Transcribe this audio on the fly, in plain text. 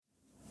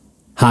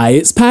Hi,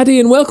 it's Paddy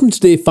and welcome to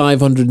day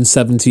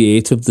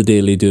 578 of the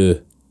Daily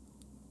Do.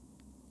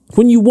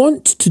 When you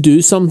want to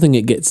do something,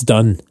 it gets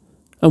done.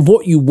 And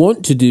what you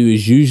want to do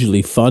is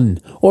usually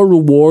fun, or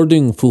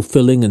rewarding,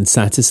 fulfilling and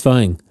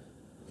satisfying.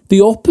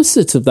 The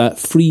opposite of that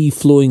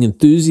free-flowing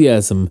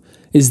enthusiasm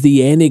is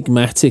the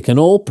enigmatic and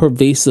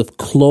all-pervasive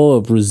claw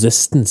of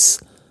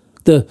resistance.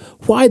 The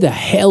why the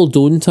hell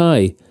don't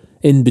I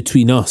in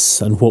between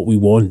us and what we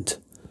want.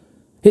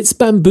 It's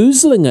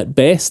bamboozling at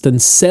best and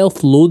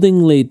self-loathing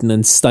laden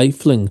and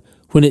stifling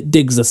when it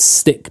digs a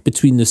stick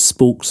between the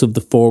spokes of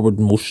the forward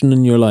motion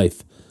in your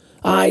life.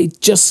 I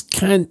just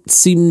can't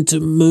seem to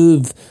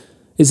move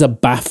is a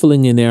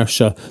baffling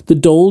inertia. The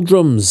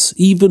doldrums,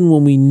 even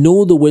when we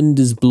know the wind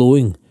is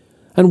blowing.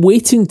 And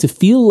waiting to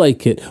feel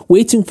like it,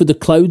 waiting for the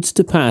clouds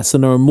to pass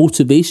and our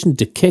motivation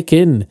to kick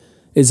in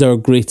is our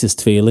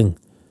greatest failing.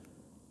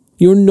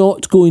 You're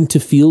not going to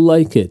feel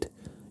like it.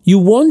 You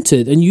want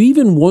it and you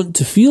even want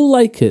to feel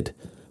like it,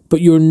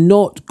 but you're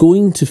not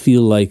going to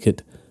feel like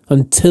it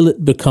until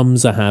it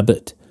becomes a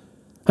habit.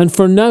 And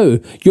for now,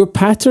 your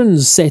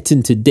patterns set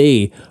in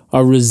today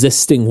are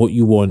resisting what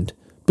you want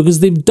because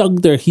they've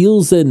dug their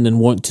heels in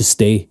and want to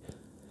stay.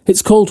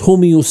 It's called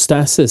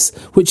homeostasis,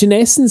 which in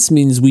essence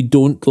means we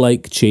don't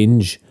like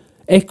change.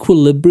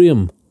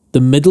 Equilibrium,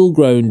 the middle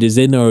ground, is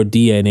in our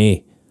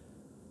DNA.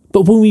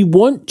 But when we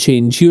want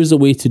change, here's a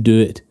way to do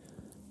it.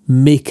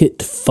 Make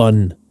it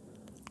fun.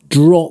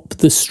 Drop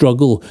the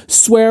struggle,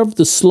 swerve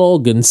the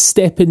slog and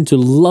step into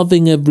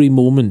loving every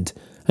moment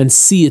and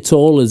see it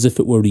all as if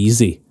it were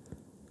easy.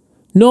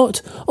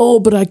 Not,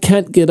 oh, but I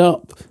can't get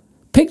up.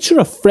 Picture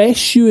a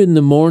fresh you in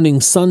the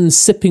morning sun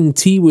sipping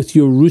tea with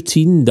your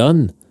routine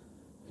done.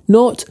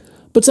 Not,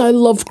 but I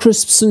love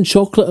crisps and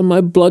chocolate and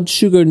my blood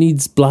sugar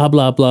needs blah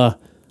blah blah.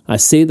 I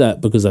say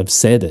that because I've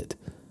said it.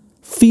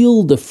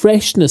 Feel the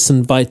freshness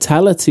and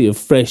vitality of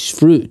fresh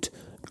fruit,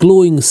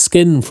 glowing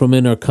skin from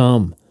inner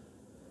calm.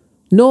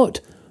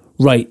 Not,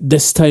 right,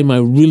 this time I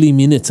really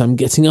mean it, I'm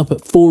getting up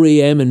at 4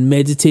 a.m. and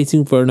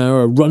meditating for an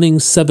hour, running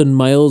 7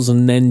 miles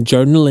and then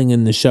journaling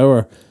in the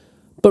shower.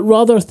 But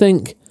rather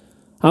think,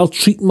 I'll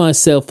treat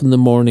myself in the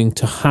morning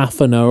to half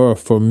an hour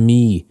for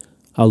me,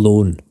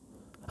 alone.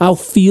 I'll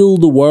feel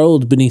the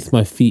world beneath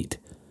my feet,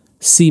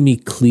 see me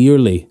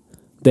clearly,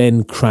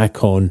 then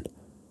crack on.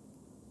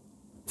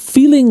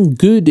 Feeling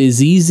good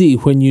is easy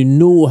when you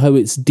know how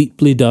it's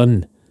deeply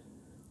done.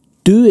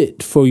 Do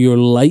it for your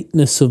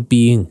lightness of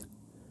being.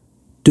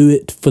 Do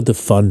it for the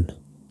fun.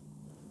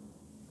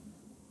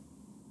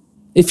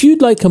 If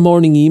you'd like a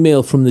morning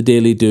email from The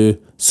Daily Do,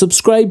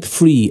 subscribe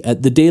free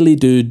at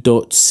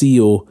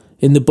thedailydo.co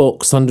in the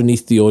box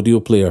underneath the audio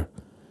player.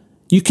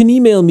 You can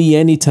email me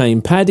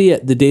anytime,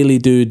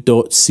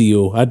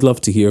 paddy@thedailydo.co. I'd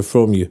love to hear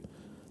from you.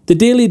 The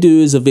Daily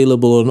Do is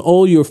available on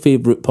all your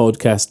favourite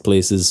podcast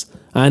places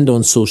and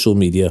on social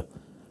media.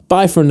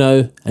 Bye for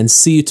now and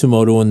see you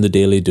tomorrow on The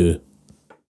Daily Do.